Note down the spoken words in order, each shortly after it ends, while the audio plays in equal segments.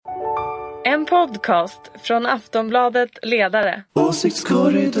En podcast från Aftonbladet Ledare.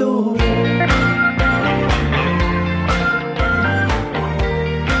 Åsiktskorridoren.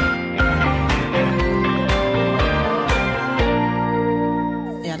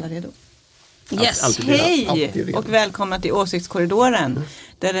 Är alla redo? Yes. Hej och välkomna till Åsiktskorridoren.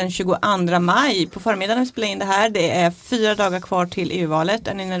 Det är den 22 maj. På förmiddagen vi spelar in det här. Det är 4 dagar kvar till EU-valet.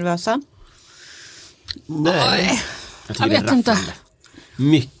 Är ni nervösa? Nej. Jag vet inte.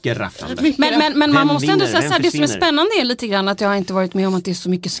 Mycket rafflande. Men man måste ändå säga att det som är spännande är lite grann att jag har inte varit med om att det är så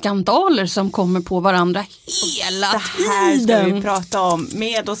mycket skandaler som kommer på varandra hela tiden. Det här ska vi prata om.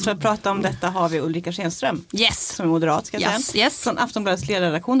 Med oss för att prata om detta har vi Ulrika Schenström. Yes. Som är moderat ska jag säga. Yes. Från Aftonbladets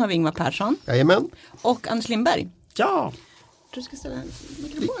ledarredaktion har vi Ingvar Persson. Jajamän. Och Anders Lindberg. Ja. Du ska ställa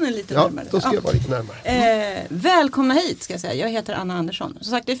mikrofonen lite närmare. Ja, då ska jag vara lite närmare. Välkomna hit ska jag säga. Jag heter Anna Andersson.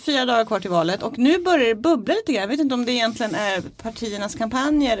 Som sagt, det är 4 dagar kvar till valet. Och nu börjar det bubbla lite grann. Jag vet inte om det egentligen är partiernas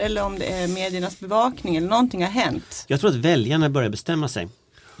kampanjer eller om det är mediernas bevakning eller någonting har hänt. Jag tror att väljarna börjar bestämma sig.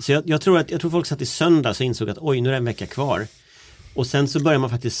 Så jag tror folk satt i söndags och insåg att oj, nu är det en vecka kvar. Och sen så börjar man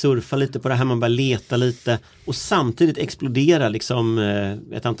faktiskt surfa lite på det här, man börjar leta lite och samtidigt explodera liksom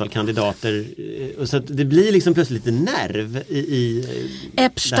ett antal kandidater. Och så att det blir liksom plötsligt lite nerv i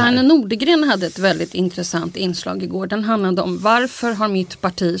Epstein och Nordegren hade ett väldigt intressant inslag igår. Den handlade om varför har mitt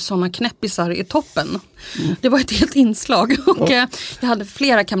parti såna knäppisar i toppen. Det var ett helt inslag och jag hade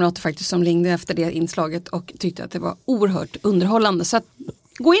flera kamrater faktiskt som ringde efter det inslaget och tyckte att det var oerhört underhållande. Så att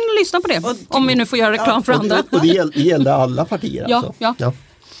gå in och lyssna på det, om vi nu får göra reklam för andra. Och det gällde alla partier alltså?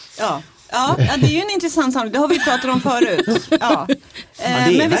 Ja, det är ju en intressant samling. Det har vi pratat om förut. Ja. Det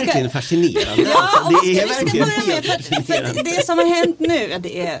är verkligen fascinerande. Ja, och det är vi ska verkligen börja med för det som har hänt nu,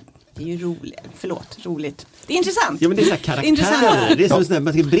 det är ju roligt. Det är intressant. Ja, men det är så här karaktärer. Det är som sån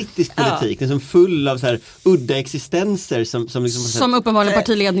här brittisk politik. Det är som full av så här udda existenser som liksom som uppenbarligen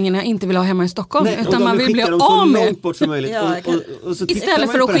partiledningen inte vill ha hemma i Stockholm. Nej, utan man vill bli av med långt bort som möjligt. Och så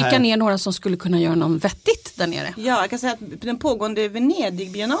istället för att skicka ner några som skulle kunna göra någon vettigt där nere. Ja, jag kan säga att den pågående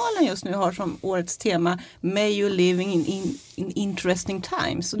Venedigbiennalen just nu har som årets tema May you live in interesting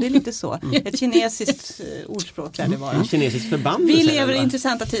times. Och det är lite så. Ett kinesiskt ordspråk lär det vara. En kinesisk förbannelse. Vi lever i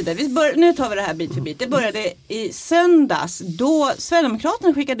intressanta tider. Nu tar vi det här bit för bit. Det började i söndags då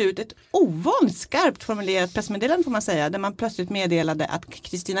Sverigedemokraterna skickade ut ett ovanligt skarpt formulerat pressmeddelande får man säga. Där man plötsligt meddelade att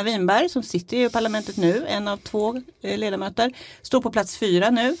Kristina Winberg som sitter i parlamentet nu, en av 2 ledamöter, står på plats 4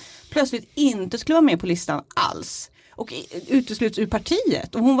 nu. Plötsligt inte skulle vara med på listan alls. Och utesluts ur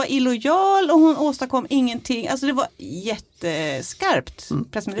partiet. Och hon var illojal och hon åstadkom ingenting. Alltså det var jätteskarpt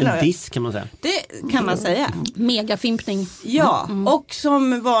pressmeddelande. En diss kan man säga. Det kan man säga. Megafimpning. Ja, och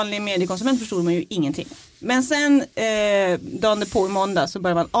som vanlig mediekonsument förstod man ju ingenting. Men sen dagen på i måndag så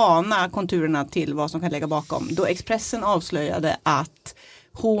började man ana konturerna till vad som kan lägga bakom. Då Expressen avslöjade att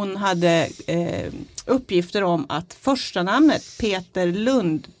hon hade uppgifter om att första namnet Peter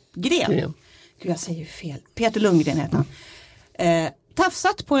Lundgren. Jag säger fel. Peter Lundgren heter han.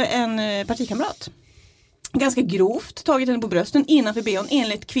 Tafsat på en partikamrat. Ganska grovt tagit henne på brösten innanför ben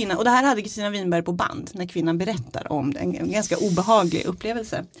enligt kvinnan. Och det här hade Kristina Winberg på band när kvinnan berättar om det. En ganska obehaglig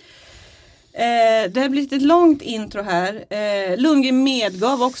upplevelse. Det har blivit ett långt intro här. Lundgren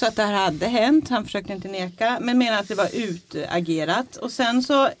medgav också att det här hade hänt. Han försökte inte neka. Men menade att det var utagerat. Och sen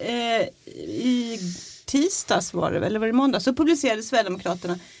så i tisdags var det väl, eller var det måndag, så publicerade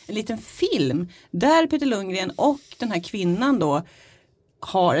Sverigedemokraterna en liten film där Peter Lundgren och den här kvinnan då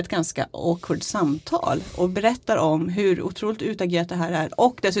har ett ganska awkward samtal och berättar om hur otroligt utagerat det här är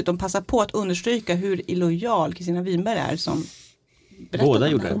och dessutom passar på att understryka hur illojal Kristina Winberg är som berättar. Båda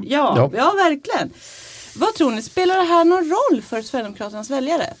gjorde det. Ja, verkligen. Vad tror ni, spelar det här någon roll för Sverigedemokraternas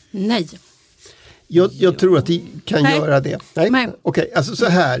väljare? Nej. Jag tror att de kan göra det. Nej. Okej, alltså så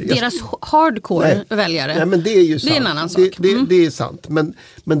här. Deras hardcore väljare. Nej, men det är ju sant. Det är en annan sak. Det är sant.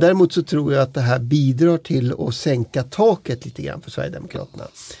 Men däremot så tror jag att det här bidrar till att sänka taket lite grann för Sverigedemokraterna.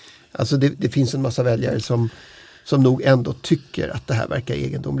 Alltså det finns en massa väljare som nog ändå tycker att det här verkar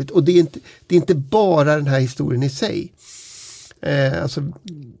egendomligt. Och det är inte bara den här historien i sig. Alltså,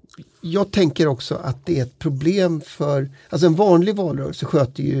 jag tänker också att det är ett problem för... Alltså en vanlig valrörelse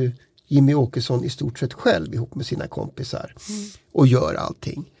sköter ju Jimmy Åkesson i stort sett själv ihop med sina kompisar och gör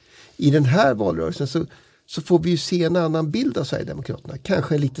allting. I den här valrörelsen så får vi ju se en annan bild av Sverigedemokraterna.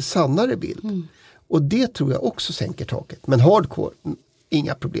 Kanske en lite sannare bild. Och det tror jag också sänker taket. Men hardcore,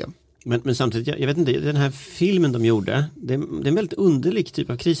 inga problem. Men samtidigt, jag vet inte, den här filmen de gjorde, det är en väldigt underlig typ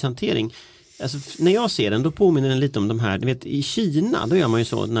av krishantering. alltså, när jag ser den då påminner den lite om de här, du vet i Kina då gör man ju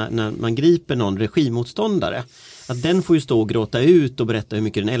så när man griper någon regimmotståndare. Att den får ju stå och gråta ut och berätta hur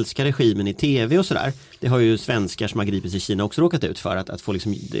mycket den älskar regimen i tv och sådär. Det har ju svenskar som har gripits i Kina också råkat ut för. Att få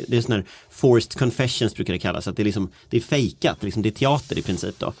liksom, det är sån här forced confessions brukar det kallas. Att det är, liksom, det är fejkat, liksom, det är teater i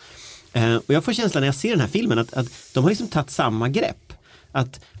princip då. Och jag får känslan när jag ser den här filmen att de har liksom tagit samma grepp.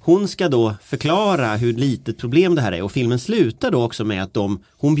 Att hon ska då förklara hur litet problem det här är. Och filmen slutar då också med att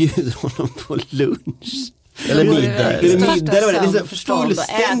hon bjuder honom på lunch. Eller middag.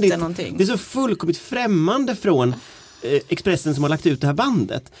 Det är så fullkomligt främmande från Expressen som har lagt ut det här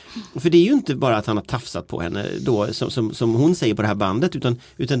bandet. För det är ju inte bara att han har tafsat på henne då, som hon säger på det här bandet,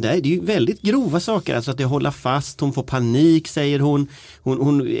 utan det är ju väldigt grova saker. Alltså att det håller fast, hon får panik säger hon.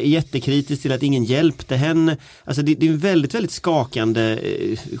 Hon är jättekritisk till att ingen hjälpte henne. Alltså det är en väldigt, väldigt skakande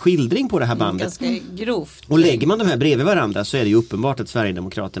skildring på det här bandet. Ganska grovt. Och lägger man de här bredvid varandra så är det ju uppenbart att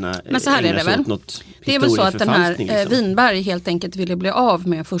Sverigedemokraterna men så här är det väl? Det är väl så att den här liksom. Winberg helt enkelt ville bli av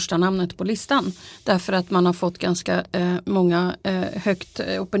med första namnet på listan. Därför att man har fått ganska många högt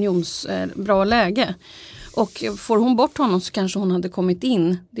bra läge. Och får hon bort honom så kanske hon hade kommit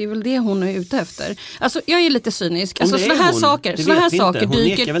in. Det är väl det hon är ute efter. Alltså jag är lite cynisk. Alltså såna här saker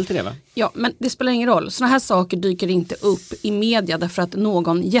dyker väl till det, va? Ja, men det spelar ingen roll. Såna här saker dyker inte upp i media därför att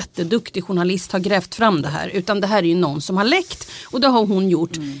någon jätteduktig journalist har grävt fram det här. Utan det här är ju någon som har läckt. Och det har hon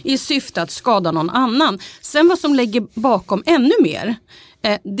gjort i syfte att skada någon annan. Sen vad som lägger bakom ännu mer,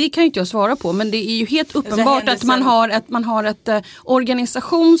 det kan ju inte jag svara på, men det är ju helt uppenbart att man har ett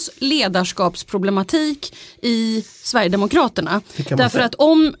organisationsledarskapsproblematik i Sverigedemokraterna. Därför att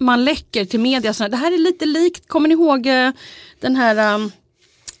om man läcker till media, det här är lite likt, kommer ni ihåg den här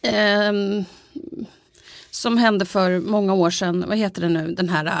som hände för många år sedan, vad heter det nu, den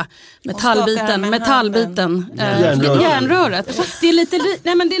här metallbiten, järnröret. Det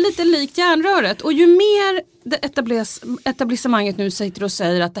är lite likt järnröret, och ju mer etablissemanget nu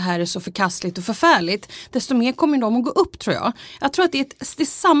säger att det här är så förkastligt och förfärligt, desto mer kommer de att gå upp, tror jag. Jag tror att det är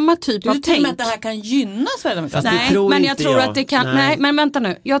samma typ av tänk. Du tror att det här kan gynna Sverigedemokraterna? Nej, men jag tror att det kan. Nej, men vänta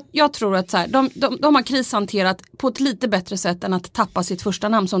nu. Jag tror att så här, de har krishanterat på ett lite bättre sätt än att tappa sitt första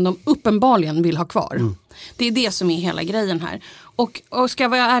namn som de uppenbarligen vill ha kvar. Det är det som är hela grejen här. Och ska jag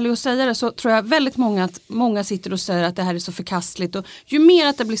vara ärlig och säga det, så tror jag väldigt många sitter och säger att det här är så förkastligt. Och ju mer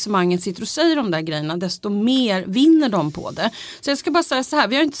etablissemanget sitter och säger de där grejerna, desto mer vinner de på det. Så jag ska bara säga så här,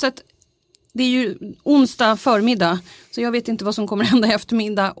 vi har inte sett, det är ju onsdag förmiddag, så jag vet inte vad som kommer hända i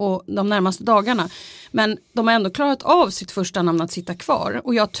eftermiddag och de närmaste dagarna. Men de har ändå klarat av sitt första namn att sitta kvar.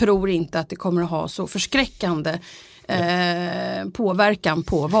 Och jag tror inte att det kommer att ha så förskräckande påverkan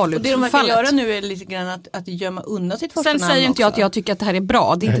på valutfallet. Och det de kan göra nu är lite grann att gömma undan sitt första namn. Sen säger inte jag att jag tycker att det här är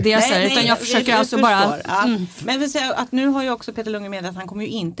bra. Det är inte det jag säger, utan jag försöker alltså bara... Men vi säger att nu har ju också Peter Lundgren med att han kommer ju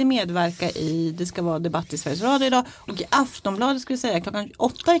inte medverka i, det ska vara debatt i Sveriges Radio idag, och i Aftonbladet skulle jag säga klockan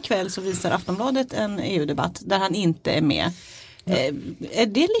 8 ikväll så visar Aftonbladet en EU-debatt där han inte är med. Är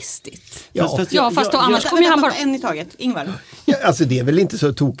det listigt? Fast annars kommer han bara... En i taget, Ingvar. Ja, alltså det är väl inte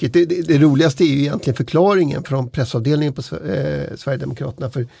så tokigt. Det roligaste är ju egentligen förklaringen från pressavdelningen på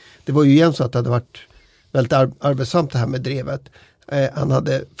Sverigedemokraterna. För det var ju igen så att det hade varit väldigt arbetsamt det här med drevet. Han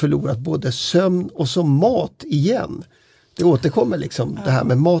hade förlorat både sömn och som mat igen. Det återkommer liksom det här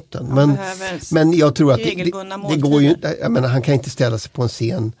med maten. Men jag tror att det går ju, jag menar, han kan inte ställa sig på en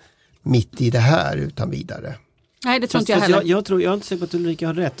scen mitt i det här utan vidare. Nej, det tror inte jag heller. Jag är inte säker på att Ulrika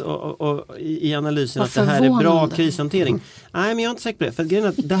har rätt och i analysen att det här är bra krishantering. Nej, men jag är inte säker på det. För grejen är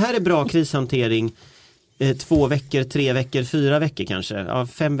att det här är bra krishantering 2 veckor, 3 veckor, 4 veckor kanske.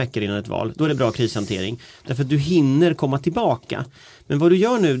 5 veckor innan ett val. Då är det bra krishantering. Därför att du hinner komma tillbaka. Men vad du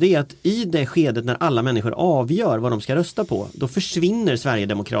gör nu, det är att i det skedet när alla människor avgör vad de ska rösta på, då försvinner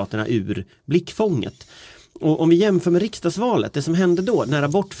Sverigedemokraterna ur blickfånget. Och om vi jämför med riksdagsvalet, det som hände då, när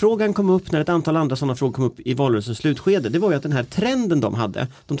abortfrågan kom upp, när ett antal andra sådana frågor kom upp i valrörelsens slutskede, det var ju att den här trenden de hade,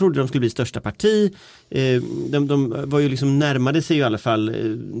 de trodde de skulle bli största parti, de var ju liksom, närmade sig i alla fall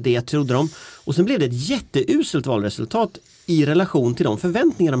det trodde de, och sen blev det ett jätteuselt valresultat i relation till de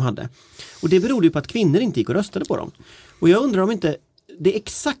förväntningar de hade. Och det berodde ju på att kvinnor inte gick och röstade på dem. Och jag undrar om inte det är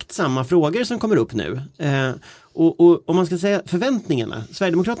exakt samma frågor som kommer upp nu. Och om man ska säga förväntningarna,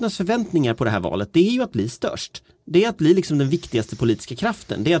 Sverigedemokraternas förväntningar på det här valet, det är ju att bli störst. Det är att bli liksom den viktigaste politiska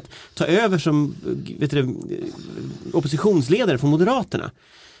kraften. Det är att ta över som oppositionsledare för Moderaterna.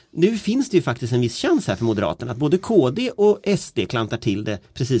 Nu finns det ju faktiskt en viss chans här för Moderaterna att både KD och SD klantar till det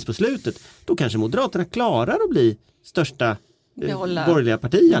precis på slutet. Då kanske Moderaterna klarar att bli största borgerliga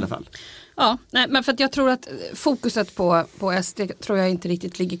parti i alla fall. Ja, nej, men för att jag tror att fokuset på SD tror jag inte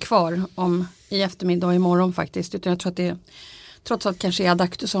riktigt ligger kvar i eftermiddag och imorgon faktiskt. Utan jag tror att det trots allt kanske är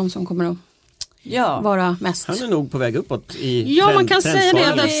Adaktussons som kommer att vara mest. Han är nog på väg uppåt i man kan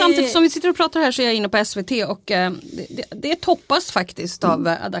säga det. Samtidigt som vi sitter och pratar här så är jag inne på SVT och det toppas faktiskt av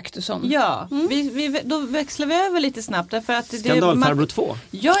Adaktusson. Ja, då växlar vi över lite snabbt. Därför att Skandalfarbror 2.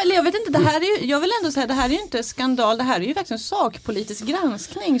 Ja, eller jag vet inte, det här är ju, jag vill ändå säga det här är ju inte skandal, det här är ju verkligen sakpolitisk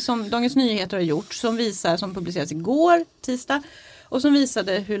granskning som Dagens Nyheter har gjort, som publicerades igår, tisdag. Och som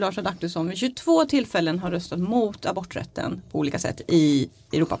visade hur Lars Adaktusson vid 22 tillfällen har röstat mot aborträtten på olika sätt i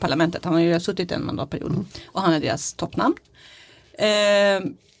Europaparlamentet. Han har ju suttit en mandatperiod och han är deras toppnamn.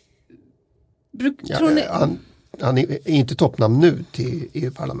 Han är inte toppnamn nu till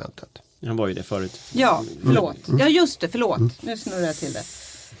EU-parlamentet. Han var ju det förut. Ja, förlåt. Ja, just det, förlåt. Nu snurrar jag till det.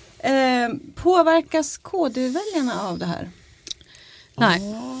 Påverkas KD-väljarna av det här? Nej.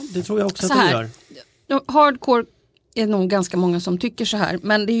 Ja, det tror jag också att det gör. Hardcore är nog ganska många som tycker så här.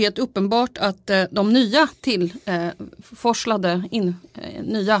 Men det är helt uppenbart att de nya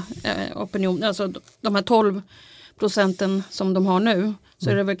nya opinioner, alltså de här 12% som de har nu, så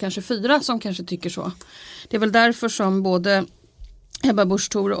är det väl kanske 4 som kanske tycker så. Det är väl därför som både Ebba Busch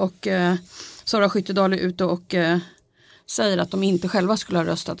Thor och Sara Skyttedal är ute och säger att de inte själva skulle ha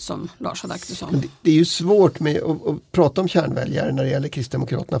röstat som Lars Adaktusson. Det är ju svårt med att prata om kärnväljare när det gäller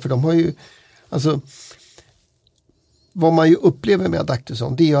Kristdemokraterna, för de har ju, alltså vad man ju upplever med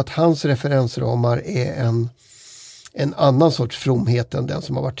Adaktusson, det är ju att hans referensramar är en annan sorts fromhet än den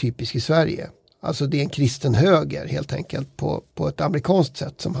som har varit typisk i Sverige. Alltså det är en kristen höger helt enkelt på ett amerikanskt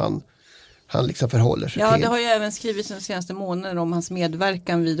sätt som han liksom förhåller sig till. Ja, det har ju även skrivits den senaste månaden om hans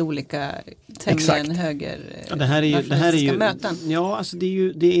medverkan vid olika tämligen det här är ju möten. Ja, alltså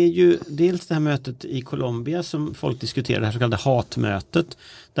det är ju dels det här mötet i Colombia som folk diskuterar, det här så kallade hatmötet,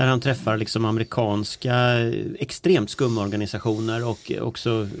 där han träffar liksom amerikanska extremt skumma organisationer och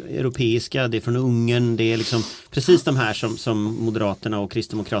också europeiska, det är från Ungern, det är liksom precis de här som Moderaterna och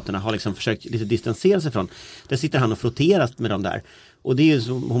Kristdemokraterna har liksom försökt lite distansera sig från. Där sitter han och frotteras med dem där. Och det är ju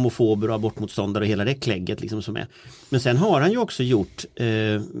som homofober och abortmotståndare och hela det klägget liksom som är. Men sen har han ju också gjort,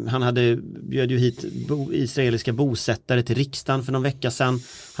 han bjöd ju hit israeliska bosättare till riksdagen för någon vecka sedan.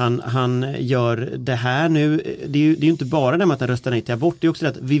 Han gör det här nu, det är ju inte bara det med att han röstar nej till abort, det är också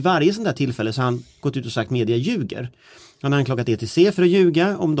det att vid varje sån där tillfälle så har han gått ut och sagt media ljuger. Han har anklagat ETC för att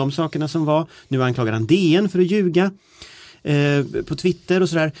ljuga om de sakerna som var. Nu anklagar han DN för att ljuga på Twitter och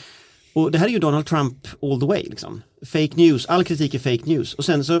sådär. Och det här är ju Donald Trump all the way liksom. Fake news, all kritik är fake news. Och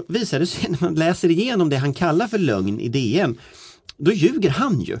sen så visar det sig när man läser igenom det han kallar för lögn i DN, då ljuger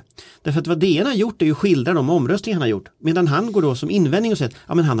han ju. Därför att vad DN har gjort är ju skildra de omröstningar han har gjort. Medan han går då som invändning och säger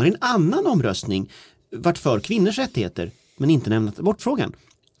att men han har en annan omröstning varit för kvinnors rättigheter men inte nämnat abortfrågan.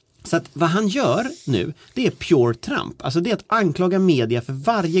 Så att vad han gör nu, det är pure Trump. Alltså det är att anklaga media för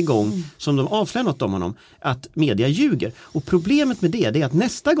varje gång som de avslöjar något om honom, att media ljuger. Och problemet med det är att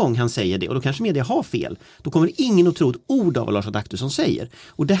nästa gång han säger det, och då kanske media har fel, då kommer ingen att tro ett ord av vad Lars Adaktusson säger.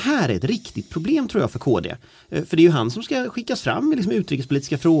 Och det här är ett riktigt problem tror jag för KD. För det är ju han som ska skickas fram med liksom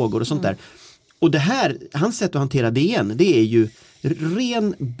utrikespolitiska frågor och sånt där. Och det här, hans sätt att hantera DN, det är ju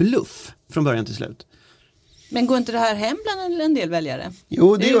ren bluff från början till slut. Men går inte det här hem bland en del väljare?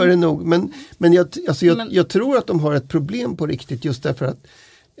 Jo, det gör det nog. Men jag tror att de har ett problem på riktigt just därför att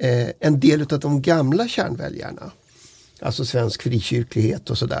en del av de gamla kärnväljarna, alltså svensk frikyrklighet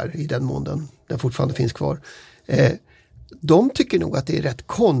och sådär, i den mån den fortfarande finns kvar, de tycker nog att det är rätt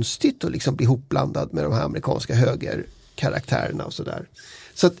konstigt att liksom bli hopblandad med de här amerikanska högerkaraktärerna och sådär.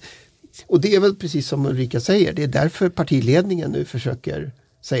 Så att, och det är väl precis som Ulrika säger, det är därför partiledningen nu försöker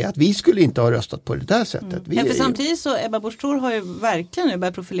säga att vi skulle inte ha röstat på det där sättet. Men för samtidigt så Ebba Busch Thor har ju verkligen nu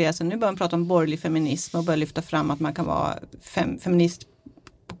börjat profilera sig. Nu börjar man prata om borgerlig feminism och börjar lyfta fram att man kan vara feminist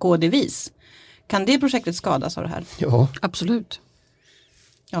på KD-vis. Kan det projektet skadas av det här? Ja, absolut.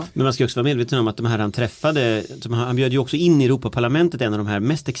 Ja. Men man ska också vara medveten om att de här han träffade, han bjöd ju också in i Europaparlamentet en av de här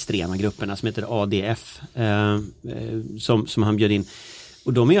mest extrema grupperna som heter ADF som han bjöd in.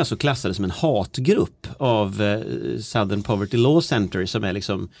 Och de är alltså klassade som en hatgrupp av Southern Poverty Law Center som är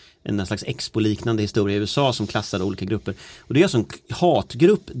liksom en slags expo-liknande historia i USA som klassade olika grupper. Och det är alltså en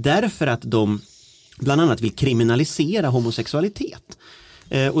hatgrupp därför att de bland annat vill kriminalisera homosexualitet.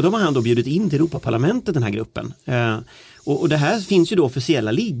 Och de har han då bjudit in till Europaparlamentet, den här gruppen. Och det här finns ju då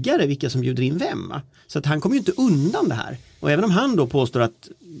officiella liggare vilka som bjuder in vem. Va? Så att han kommer ju inte undan det här. Och även om han då påstår att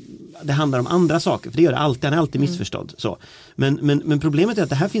det handlar om andra saker, för det gör det alltid, han är alltid missförstådd. Så. Men problemet är att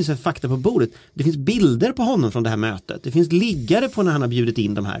det här finns en fakta på bordet. Det finns bilder på honom från det här mötet. Det finns liggare på när han har bjudit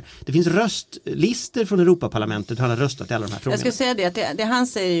in de här. Det finns röstlister från Europaparlamentet han har röstat i alla de här frågorna. Jag ska säga det, att det han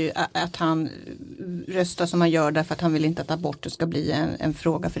säger ju att han röstar som han gör därför att han vill inte att aborter ska bli en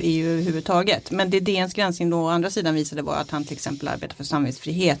fråga för EU överhuvudtaget. Men det DNs granskning då å andra sidan visade var att han till exempel arbetar för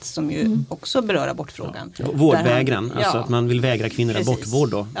samvetsfrihet som ju också berör abortfrågan. Ja. Vårdvägran, alltså att man vill vägra kvinnor abortvård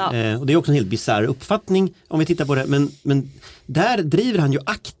då. Ja. Och det är också en helt bizarr uppfattning om vi tittar på det. Men där driver han ju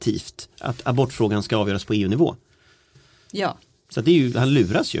aktivt att abortfrågan ska avgöras på EU-nivå. Ja. Så det är ju, han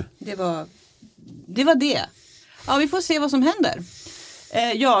luras ju. Det var det. Ja, vi får se vad som händer.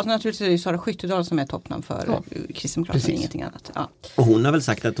 Ja, naturligtvis är det Sara Skyttedal som är toppnamn för Kristdemokraterna, ingenting annat. Ja. Och hon har väl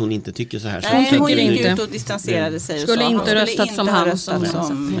sagt att hon inte tycker så här. Nej, hon gick ut och distanserade sig. Skulle inte röstat som han.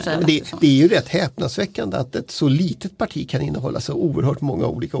 Det är ju rätt häpnadsväckande att ett så litet parti kan innehålla så oerhört många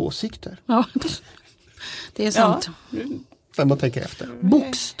olika åsikter. Ja, det är sant. Ja. När man tänker efter.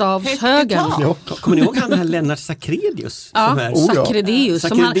 Bokstavshögen. Ja. Kommer ni ihåg han här Lennart Sacredius? Ja, Sacredius.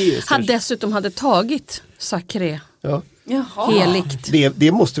 Som han dessutom hade tagit Sacré. Ja. Heligt.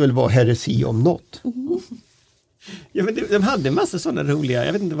 Det måste väl vara heresi om något. Ja, men de hade en massa sådana roliga,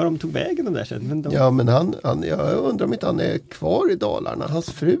 jag vet inte var de tog vägen de där sen. Men Ja, men jag undrar om inte han är kvar i Dalarna. Hans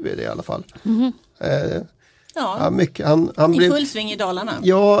fru är det i alla fall. Mycket, han blev, full sving i Dalarna.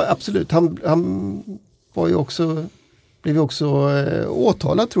 Ja, absolut. Han var ju också, blev ju också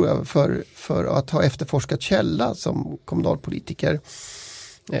åtalad tror jag för att ha efterforskat källa som kommunalpolitiker.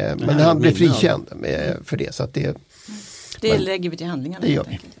 Men han blev frikänd för det, så att det lägger vi till handlingarna. Det gör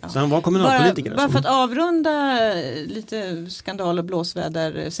vi. Ja. Så han var kommunalpolitiker? Bara för att avrunda lite skandal- och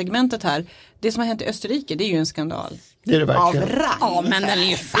blåsväder-segmentet här. Det som har hänt i Österrike, det är ju en skandal. Det är det verkligen. Ja, men den är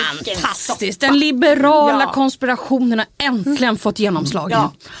ju fantastisk. Den liberala konspirationen har äntligen fått genomslag.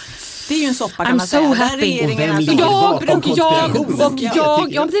 Ja. Det är ju en soppa kan I'm man säga. so happy. Och vem ligger bakom konspirationen? Ja,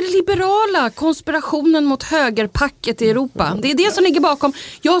 det är den liberala konspirationen mot högerpacket i Europa. Det är det som ligger bakom.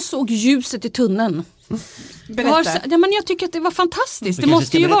 Jag såg ljuset i tunneln. Jag tycker att det var fantastiskt. Det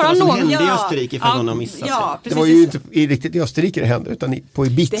måste ju vara någon. Det hände i Österrike för någon har missat det. Det var ju inte riktigt i Österrike det hände utan på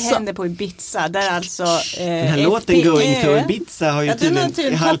Ibiza. Det hände på Ibiza där alltså den här låten Going to Ibiza har ju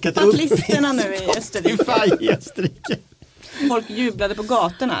tydligen halkat upp listorna nu i Österrike. Folk jublade på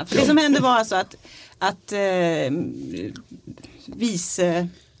gatorna. För det som hände var alltså att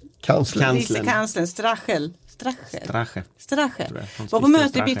vicekanslern Strache var på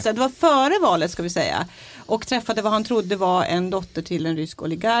möte i Ibiza. Det var före valet ska vi säga. Och träffade vad han trodde var en dotter till en rysk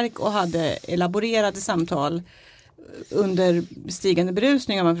oligark och hade elaborerade samtal under stigande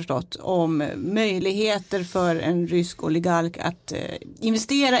berusning har man förstått om möjligheter för en rysk oligark att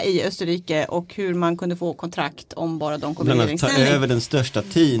investera i Österrike och hur man kunde få kontrakt om bara de kom i regeringsställning. Ta över den största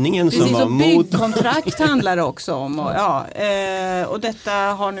tidningen som var mot. Byggkontrakt handlar det också om. Och detta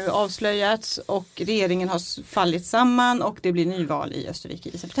har nu avslöjats och regeringen har fallit samman och det blir nyval i Österrike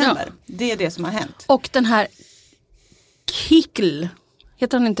i september. Ja. Det är det som har hänt. Och den här Kickl,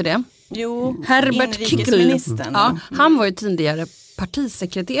 heter han inte det? Jo, Herbert Kickl. Ja, han var ju tidigare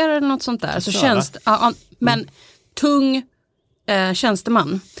partisekreterare eller något sånt där. Så men tung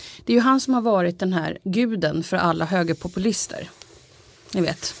tjänsteman. Det är ju han som har varit den här guden för alla högerpopulister. Ni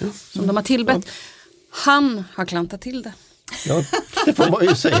vet, som de har tillbett. Han har klantat till det. Ja, det får man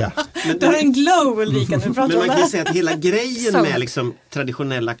ju säga. Det är en glow, Ulrika. Men man kan säga att hela grejen med liksom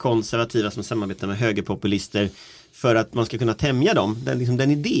traditionella konservativa som samarbetar med högerpopulister för att man ska kunna tämja dem.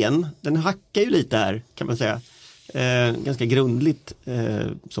 Den idén, den hackar ju lite här kan man säga. Ganska grundligt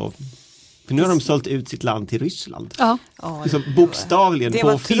så. För nu har de sålt ut sitt land till Ryssland. Ja. Liksom bokstavligen det på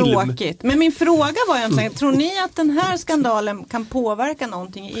var film. Tråkigt. Men min fråga var egentligen, tror ni att den här skandalen kan påverka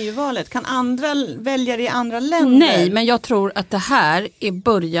någonting i EU-valet? Kan andra väljare i andra länder? Nej, men jag tror att det här är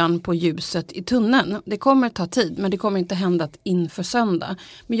början på ljuset i tunneln. Det kommer ta tid, men det kommer inte hända inför söndag.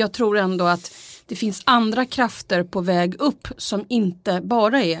 Men jag tror ändå att det finns andra krafter på väg upp som inte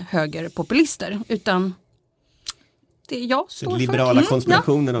bara är högerpopulister, utan det jag står liberala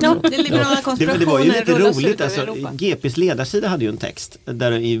konspirationen också. Det liberala konspirationen. Det var ju lite roligt. Alltså, GPs ledarsida hade ju en text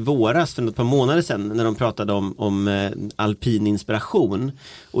där i våras för ett par månader sedan när de pratade om alpin inspiration.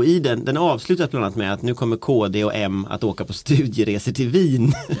 Och i den avslutas bland annat med att nu kommer KD och M att åka på studieresor till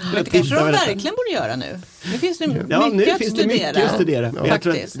Wien. Det kanske de verkligen borde göra nu. Nu finns det mycket att studera. Ja, jag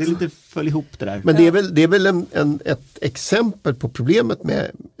tror att det är lite följ ihop det där. Men det är väl ett exempel på problemet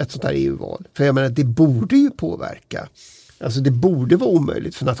med ett sånt här EU-val. För jag menar, det borde ju påverka. Alltså det borde vara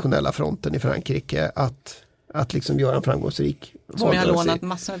omöjligt för nationella fronten i Frankrike att liksom göra en framgångsrik som jag har valrörelse. lånat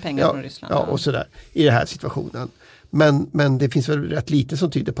massor med pengar från Ryssland. Ja, och sådär i den här situationen. Men det finns väl rätt lite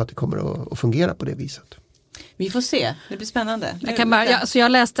som tyder på att det kommer att fungera på det viset. Vi får se, det blir spännande.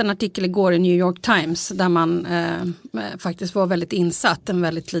 Jag läste en artikel igår i New York Times där man faktiskt var väldigt insatt, en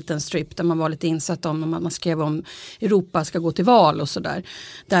väldigt liten strip där man var lite insatt om, man skrev om Europa ska gå till val och sådär.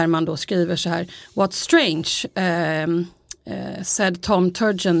 Där man då skriver så här: What's strange, said Tom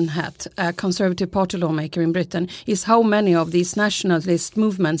Turgeon-Hat, a conservative party lawmaker in Britain, is how many of these nationalist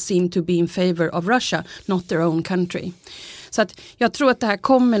movements seem to be in favor of Russia, not their own country. Så att jag tror att det här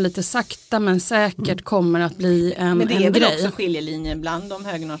kommer lite sakta men säkert kommer att bli en grej. Men det är väl också skiljelinjen bland de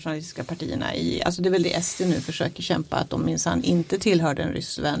högernationalistiska partierna alltså det är väl det SD nu försöker kämpa, att de minsann inte tillhör den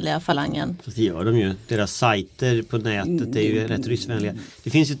ryssvänliga falangen. Fast det gör de ju. Deras sajter på nätet är ju rätt ryssvänliga. Det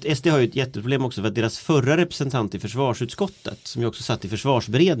finns ju, SD har ju ett jätteproblem också för att deras förra representant i försvarsutskottet, som ju också satt i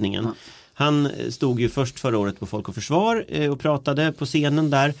försvarsberedningen, han stod ju först förra året på Folk och Försvar och pratade på scenen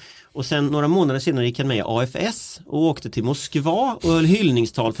där. Och sen några månader senare gick han med i AFS och åkte till Moskva och höll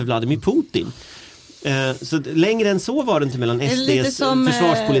hyllningstal för Vladimir Putin. Så längre än så var det inte mellan SDs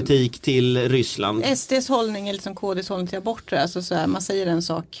försvarspolitik till Ryssland. SDs hållning är liksom KDs hållning till aborter. Alltså så här, man säger en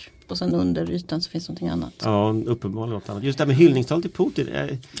sak och sen under ytan så finns någonting annat. Ja, uppenbarligen något annat. Just det här med hyllningstal till Putin.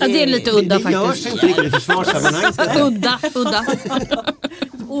 Ja, det är lite udda faktiskt. Det görs inte riktigt i försvarssammanhang. Udda.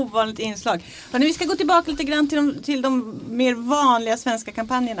 Ovanligt inslag. Hörrni, vi ska gå tillbaka lite grann till de mer vanliga svenska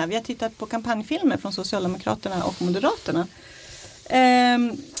kampanjerna. Vi har tittat på kampanjfilmer från Socialdemokraterna och Moderaterna.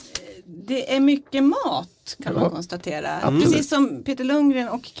 Det är mycket mat kan man konstatera. Absolut. Precis som Peter Lundgren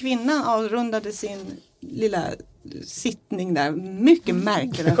och kvinnan avrundade sin lilla sittning där. Mycket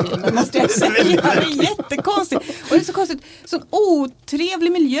märklig den filmen, måste jag säga. Det är jättekonstigt. Och det är så konstigt. Sån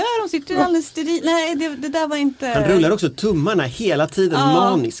otrevlig miljö. De sitter alldeles steril. Nej, det där var inte... Han rullar också tummarna hela tiden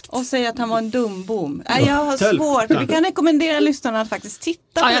maniskt. Och säger att han var en dumbom. Nej, jag har svårt. Vi kan rekommendera lyssnarna att faktiskt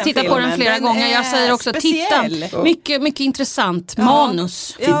titta på den filmen. Jag tittar på den flera gånger. Jag säger också speciell. Titta. Mycket intressant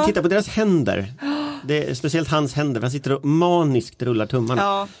manus. Titta på deras händer. Det är speciellt hans händer. Han sitter och maniskt rullar tummarna.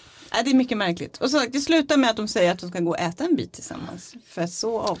 Ja. Det är mycket märkligt. Och så det slutar med att de säger att de ska gå och äta en bit tillsammans. För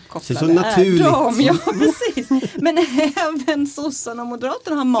så avkopplade så naturligt. är de. Ja, precis. Men även sossarna och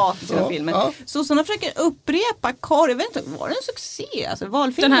moderaterna har mat i sina filmer. Ja. Sossarna försöker upprepa korv. Jag vet inte, var det en succé? Alltså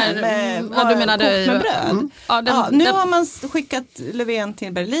valfilmen med bröd. Nu har man skickat Löfven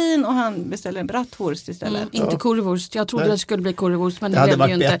till Berlin och han beställer en bratwurst istället. Inte currywurst. Jag trodde det skulle bli currywurst, men det hade blev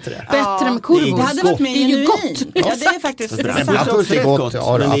ju inte. Bättre. Bättre med currywurst. Det hade varit mer genuint. Ja, det är faktiskt bratwurst är gott.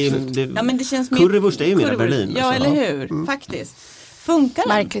 Ja, men det känns currywurst är ju mer Berlin. Ja, eller hur? Faktiskt. Funkar det?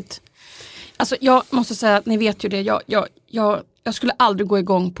 Märkligt. Alltså jag måste säga att ni vet ju det. Jag skulle aldrig gå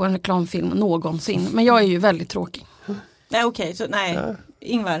igång på en reklamfilm någonsin. Men jag är ju väldigt tråkig. Nej, okej. Så nej.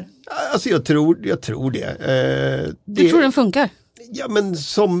 Ingvar? Alltså jag tror det. Du tror den funkar? Ja, men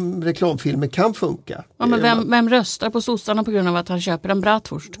som reklamfilmer kan funka. Ja, men vem röstar på sossarna på grund av att han köper en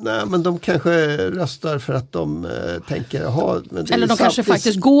bratwurst? Nej, men de kanske röstar för att de tänker eller de kanske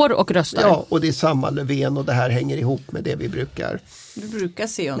faktiskt går och röstar. Ja, och det är samma Löfven och det här hänger ihop med det vi brukar. Du brukar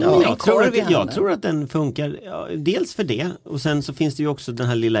se honom. Jag tror att den funkar, dels för det, och sen så finns det ju också den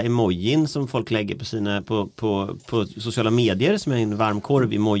här lilla emojin som folk lägger på sina på sociala medier som är en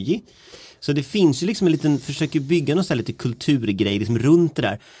varmkorv-emoji. Så det finns ju liksom en liten, försöker bygga någon sån här lite kulturgrej liksom runt det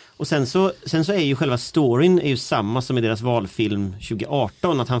där. Och sen så är ju själva storyn är ju samma som i deras valfilm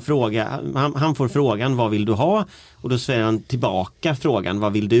 2018, att han får frågan vad vill du ha, och då säger han tillbaka frågan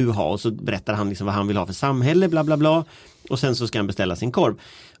vad vill du ha, och så berättar han liksom vad han vill ha för samhälle, bla bla bla, och sen så ska han beställa sin korv.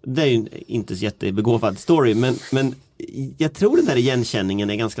 Det är ju inte så jättebegåvad story, men jag tror den där igenkänningen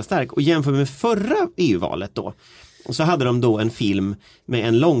är ganska stark, och jämför med förra EU-valet då. Och så hade de då en film med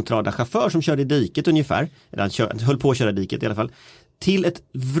en långtradarchaufför som körde i diket ungefär, eller han höll på att köra i diket i alla fall, till ett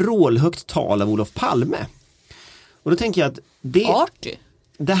vrålhögt tal av Olof Palme. Och då tänker jag att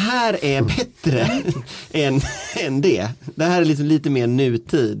det här är bättre än det. Det här är liksom lite mer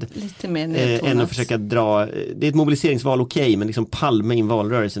nutid. Lite mer nutid. Än att försöka dra, det är ett mobiliseringsval okej, men liksom Palme i en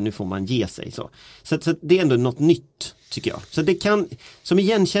valrörelse, nu får man ge sig så det är ändå något nytt, tycker jag. Så det kan, som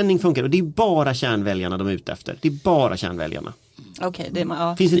igenkänning funkar, och det är bara kärnväljarna de är ute efter. Det är bara kärnväljarna. Okay,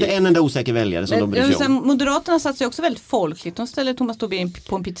 finns inte en enda osäker väljare som de bryr sig om. Moderaterna satsar också väldigt folkligt. De ställer Thomas Tobé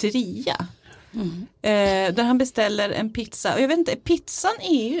på en pizzeria. Där han beställer en pizza. Och jag vet inte, är pizzan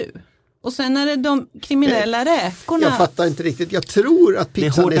EU? Och sen är det de kriminella räkorna. Jag fattar inte riktigt. Jag tror att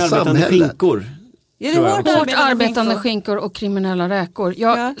pizzan är samhället. Skinkor. Hårt arbetande skinkor och kriminella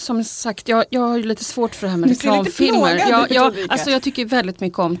räkor. Som sagt, jag har ju lite svårt för det här med reklamfilmer. Jag tycker väldigt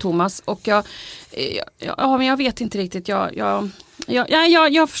mycket om Thomas, och men jag vet inte riktigt.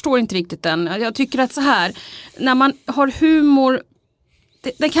 Jag förstår inte riktigt den. Jag tycker att så här, när man har humor,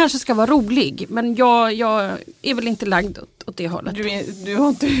 det kanske ska vara rolig, men jag är väl inte lagd åt det hållet. Du har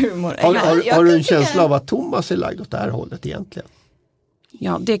inte humor. Har du en känsla av att Thomas är lagd åt det här hållet egentligen?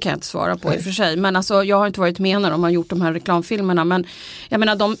 Ja, det kan jag inte svara på i och för sig. Men alltså, jag har inte varit med när de har gjort de här reklamfilmerna. Men jag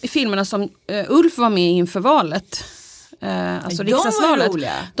menar, de filmerna som Ulf var med inför valet, alltså riksdagsvalet,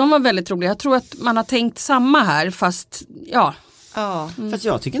 de var väldigt roliga. Jag tror att man har tänkt samma här, fast ja. Fast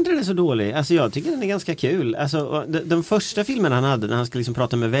jag tycker inte den är så dålig. Alltså jag tycker den är ganska kul. Alltså de första filmerna han hade när han ska liksom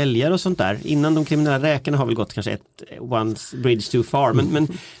prata med väljare och sånt där, innan de kriminella räkorna har väl gått kanske one bridge too far,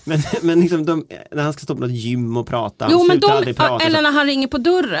 men liksom när han ska stå på något gym och prata, jo, men prata, eller när han ringer på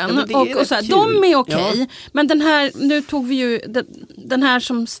dörren och så här, de är okej. Men den här, nu tog vi ju den här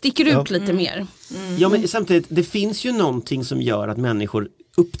som sticker ut lite mer. Ja, men samtidigt, det finns ju någonting som gör att människor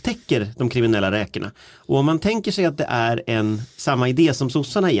upptäcker de kriminella räkorna. Och om man tänker sig att det är samma idé som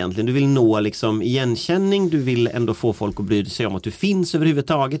sossarna egentligen, du vill nå liksom igenkänning, du vill ändå få folk att bry sig om att du finns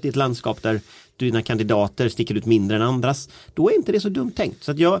överhuvudtaget i ett landskap där dina kandidater sticker ut mindre än andras, då är inte det så dumt tänkt.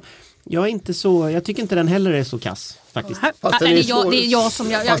 Så att jag tycker inte den heller är så kass faktiskt. Det är jag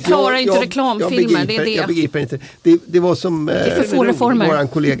som jag klarar inte reklamfilmer. Jag begriper inte. Det var som vår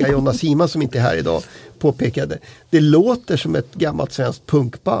kollega Jonna Sima som inte är här idag påpekade. Det låter som ett gammalt svenskt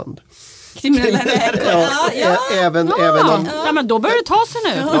punkband. Kriminella räkor. Även om... Ja, men då börjar det ta sig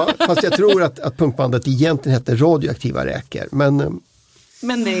nu. Ja, fast jag tror att punkbandet egentligen hette radioaktiva räkor. Men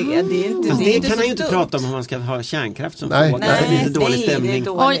det är inte... Det kan han ju inte prata om man ska ha kärnkraft som fråga. Det är lite dålig stämning.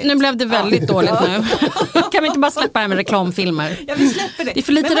 Oj, nu blev det väldigt dåligt nu. Kan vi inte bara släppa det med reklamfilmer? Ja, vi släpper det. Det är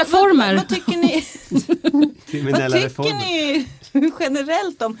för lite reformer. Vad tycker ni? Kriminella reformer. Vad tycker ni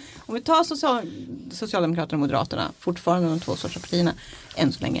generellt om vi tar Socialdemokraterna och Moderaterna, fortfarande de två största partierna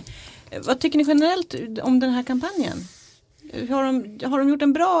än så länge. Vad tycker ni generellt om den här kampanjen? Har de gjort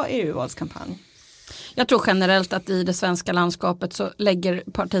en bra EU-valskampanj? Jag tror generellt att i det svenska landskapet så lägger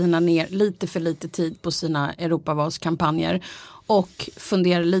partierna ner lite för lite tid på sina Europavalskampanjer och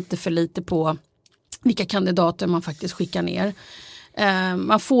funderar lite för lite på vilka kandidater man faktiskt skickar ner.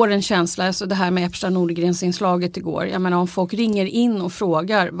 Man får en känsla, alltså det här med Epstein Nordgrens inslaget igår. Jag menar, om folk ringer in och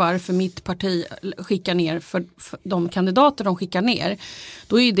frågar varför mitt parti skickar ner för de kandidater de skickar ner,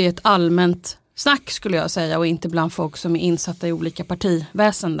 då är det ett allmänt snack skulle jag säga, och inte bland folk som är insatta i olika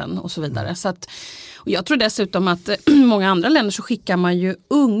partiväsenden och så vidare. Så att, och jag tror dessutom att många andra länder så skickar man ju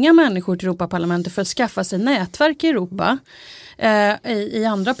unga människor till Europaparlamentet för att skaffa sig nätverk i Europa i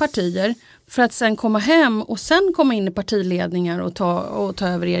andra partier, för att sen komma hem och sen komma in i partiledningar och ta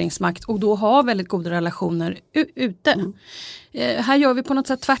över regeringsmakt och då ha väldigt goda relationer ute. Här gör vi på något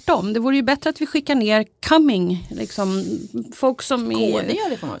sätt tvärtom. Det vore ju bättre att vi skickar ner coming, liksom folk som KD gör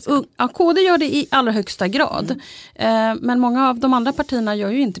det på något sätt. Ja, KD gör det i allra högsta grad. Men många av de andra partierna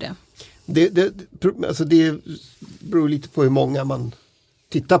gör ju inte det. Det beror lite på hur många man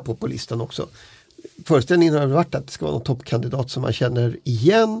tittar på listan också. Föreställningen har varit att det ska vara någon toppkandidat som man känner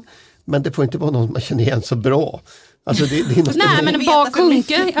igen, men det får inte vara någon man känner igen så bra. Alltså det är något. Nej, men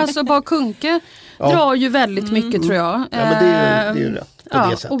Bak Kunke drar ju väldigt mycket tror jag. Ja, men det är ju rätt på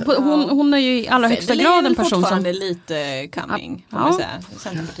det sättet. Och hon är ju i allra högsta grad en person som... fortfarande lite coming, får man säga.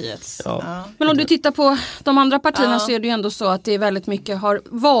 Centerpartiets. Ja. Men om du tittar på de andra partierna så är det ju ändå så att det är väldigt mycket har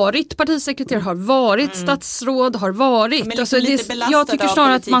varit partisekreterare, har varit statsråd, har varit. Men alltså jag tycker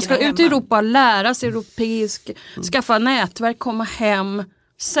snarare att man ska ut i Europa, lära sig europeisk, skaffa nätverk, komma hem,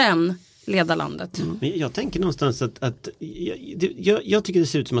 sen leda landet. Jag tänker någonstans att jag tycker det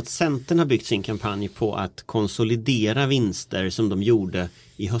ser ut som att Centern har byggt sin kampanj på att konsolidera vinster som de gjorde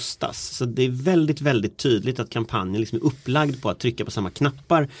i höstas. Så det är väldigt, väldigt tydligt att kampanjen liksom är upplagd på att trycka på samma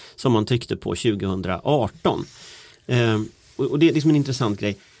knappar som man tryckte på 2018. Och det är liksom en intressant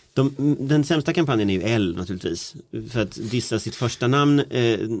grej. Den sämsta kampanjen är ju L naturligtvis, för att dissa sitt första namn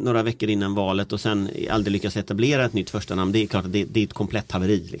några veckor innan valet och sen aldrig lyckas etablera ett nytt första namn. Det är klart att det är ett komplett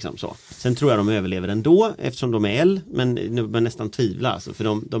haveri liksom så. Sen tror jag de överlever ändå eftersom de är L, men nu börjar nästan tvivla alltså, för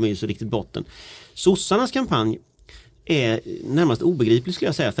de är ju så riktigt botten. Sossarnas kampanj är närmast obegriplig skulle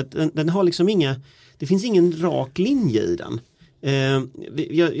jag säga, för att den har liksom det finns ingen rak linje i den.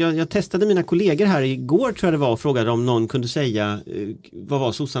 Jag testade mina kollegor här igår tror jag det var och frågade om någon kunde säga vad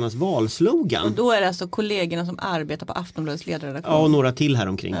var sossarnas valslogan. Och då är det alltså kollegorna som arbetar på Aftonbladets ledarredaktion? Ja, och några till här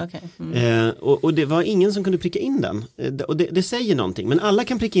omkring. Okay. Och det var ingen som kunde pricka in den. Och det säger någonting. Men alla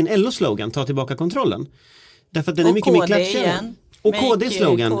kan pricka in LO-slogan, ta tillbaka kontrollen. Därför att den är mycket mer klatschig. Och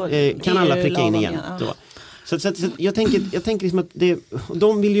KD-slogan kan alla pricka in igen. Ja. Så jag tänker liksom att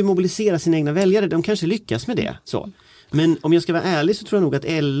de vill ju mobilisera sina egna väljare. De kanske lyckas med det. Så. Men om jag ska vara ärlig så tror jag nog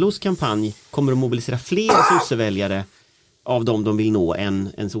att LOs kampanj kommer att mobilisera fler sosseväljare av dem de vill nå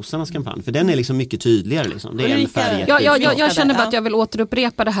än sossarnas kampanj. För den är liksom mycket tydligare. Liksom. Det är en färg. Jag känner bara att jag vill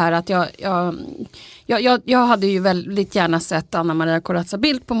återupprepa det här att jag hade ju väldigt gärna sett Anna Maria Corazza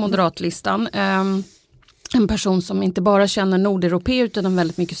Bildt på moderatlistan. En person som inte bara känner nordeuropeer utan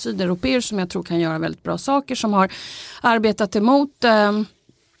väldigt mycket sydeuropeer som jag tror kan göra väldigt bra saker, som har arbetat emot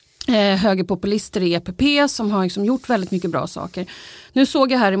högerpopulister i EPP, som har liksom gjort väldigt mycket bra saker. Nu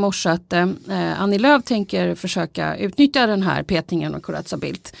såg jag här i morse att Annie Lööf tänker försöka utnyttja den här petningen av Corazza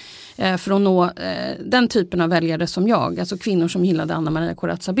Bildt för att nå den typen av väljare som jag, alltså kvinnor som gillade Anna Maria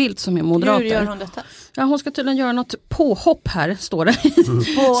Corazza Bildt som är moderater. Hur gör hon detta? Ja, hon ska tydligen göra något påhopp här, står det.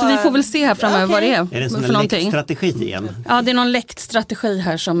 Så vi får väl se här framöver vad det är. Är det en sån här läckt strategi igen? Ja, det är någon läckt strategi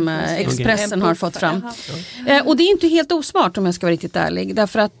här som Expressen har fått fram. Och det är inte helt osmart om jag ska vara riktigt ärlig.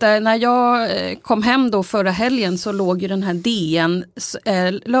 Därför att när jag kom hem då förra helgen så låg ju den här DN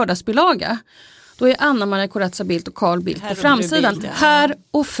lördagsbilaga. Då är Anna Maria Corazza Bildt och Carl Bildt på framsidan. Herr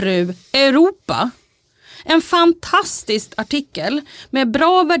och fru Europa. En fantastisk artikel med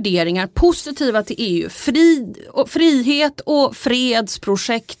bra värderingar, positiva till EU, frihet och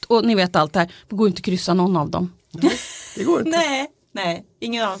fredsprojekt och ni vet allt det här. Det går inte att kryssa någon av dem. Det går inte. Nej,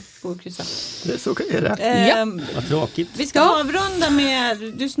 ingen av går att kryssa. Det så är det. Vad tråkigt. Vi ska avrunda med,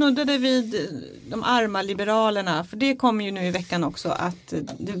 du snuddade vid de arma liberalerna, för det kommer ju nu i veckan också att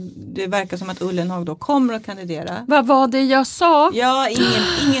det verkar som att Ullenhag då kommer att kandidera. Vad var det jag sa? Ja,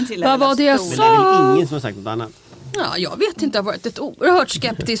 ingen till. Vad var det jag Men det sa? är väl ingen som har sagt något annat. Ja, jag vet inte, jag har varit ett oerhört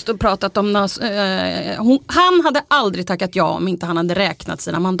skeptiskt och pratat om han hade aldrig tackat ja om inte han hade räknat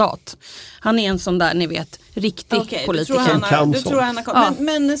sina mandat. Han är en sån där, ni vet, riktig politiker. Du tror han har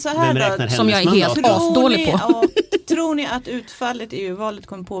men så här då, som jag är helt asdålig på. Tror ni att utfallet i EU-valet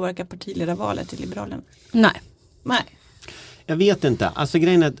kommer påverka partiledarvalet i Liberalerna? Nej. Jag vet inte. Alltså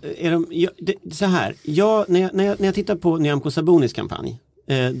grejen är så här. När jag tittar på Nyamko Sabunis kampanj,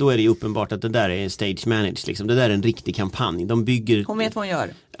 då är det ju uppenbart att det där är stage managed. Liksom. Det där är en riktig kampanj. De bygger... Hon vet vad hon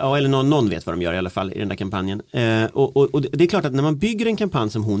gör. Ja, eller någon vet vad de gör i alla fall i den där kampanjen. Och det är klart att när man bygger en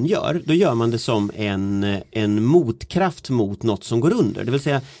kampanj som hon gör, då gör man det som en motkraft mot något som går under. Det vill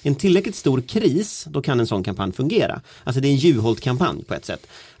säga en tillräckligt stor kris, då kan en sån kampanj fungera. Alltså det är en Juholt-kampanj på ett sätt.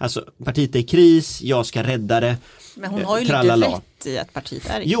 Alltså partiet är i kris, jag ska rädda det. Men hon har ju lite rätt i att partiet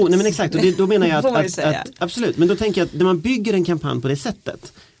är i kris. Jo, nej, men exakt. Och då menar jag att absolut. Men då tänker jag att när man bygger en kampanj på det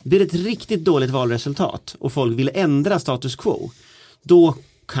sättet, blir det ett riktigt dåligt valresultat och folk vill ändra status quo, då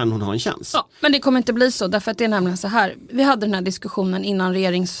kan hon ha en chans. Ja, men det kommer inte bli så, därför att det är nämligen så här. Vi hade den här diskussionen innan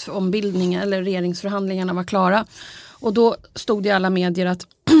regeringsombildningen eller regeringsförhandlingarna var klara. Och då stod det i alla medier att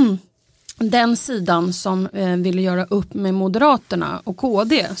den sidan som ville göra upp med Moderaterna och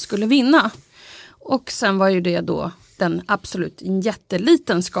KD skulle vinna. Och sen var ju det då den absolut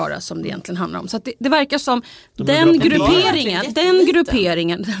jätteliten skara som det egentligen handlar om. Så att det verkar som den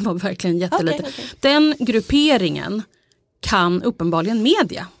grupperingen, den var verkligen jätteliten. Okay. Den grupperingen kan uppenbarligen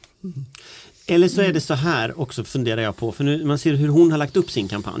media. Eller så är det så här också, funderar jag på. För nu man ser hur hon har lagt upp sin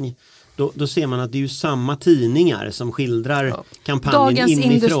kampanj. Då ser man att det är ju samma tidningar som skildrar kampanjen Dagens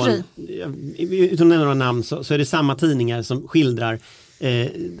inifrån. Industri. Utan några namn så är det samma tidningar som skildrar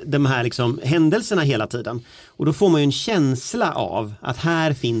de här liksom händelserna hela tiden. Och då får man ju en känsla av att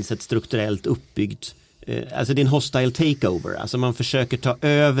här finns ett strukturellt uppbyggt, alltså det är en hostile takeover. Alltså man försöker ta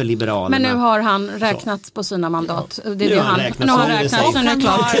över Liberalerna. Men nu har han räknat på sina mandat. Det är nu har han räknat.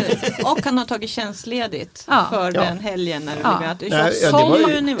 Och han har tagit tjänstledigt för den helgen.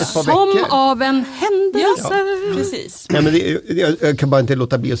 Som av en händelse. Ja, precis. Nej, men jag kan bara inte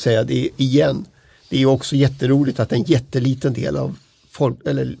låta bli att säga det igen. Det är ju också jätteroligt att en jätteliten del av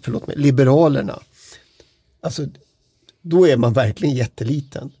Liberalerna, alltså då är man verkligen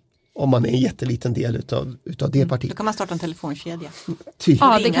jätteliten. Om man är en jätteliten del utav det partiet. Då kan man starta en telefonkedja.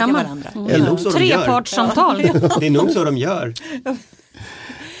 Ja, det kan man. Trepartssamtal. Det är nog så de gör.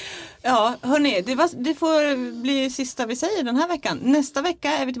 Ja, hörni, det får bli sista vi säger den här veckan. Nästa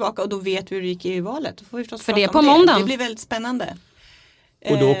vecka är vi tillbaka och då vet vi hur det gick i EU-valet. För det är på måndag. Det blir väldigt spännande.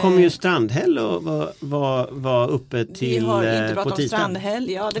 Och då kommer ju Strandhäll att vara uppe till vi har inte pratat på tisdag. Om Strandhäll.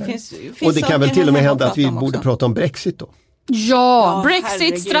 Ja, det finns och det kan väl till och med hända att vi borde prata om Brexit då. Ja, Brexit,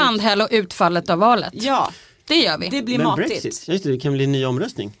 herregud. Strandhäll och utfallet av valet. Ja, det gör vi. Det blir men matigt. Brexit, just det kan bli en ny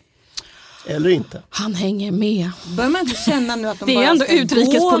omröstning. Eller inte. Han hänger med. Bör man inte känna nu att de det är ändå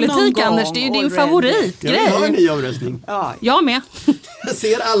utrikespolitik, Anders. Det är ju din favoritgrej. Jag har en ny omröstning. Ja. Jag med. Jag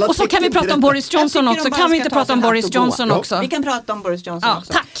ser alla och så kan vi prata om Boris Johnson också. Kan vi inte prata om Boris Johnson också? Vi kan prata om Boris Johnson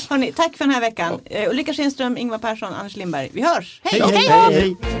också. Tack. Hörrni, tack för den här veckan. Ulrika Schenström, Ingvar Persson, Anders Lindberg. Vi hörs.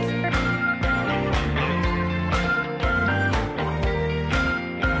 Hej!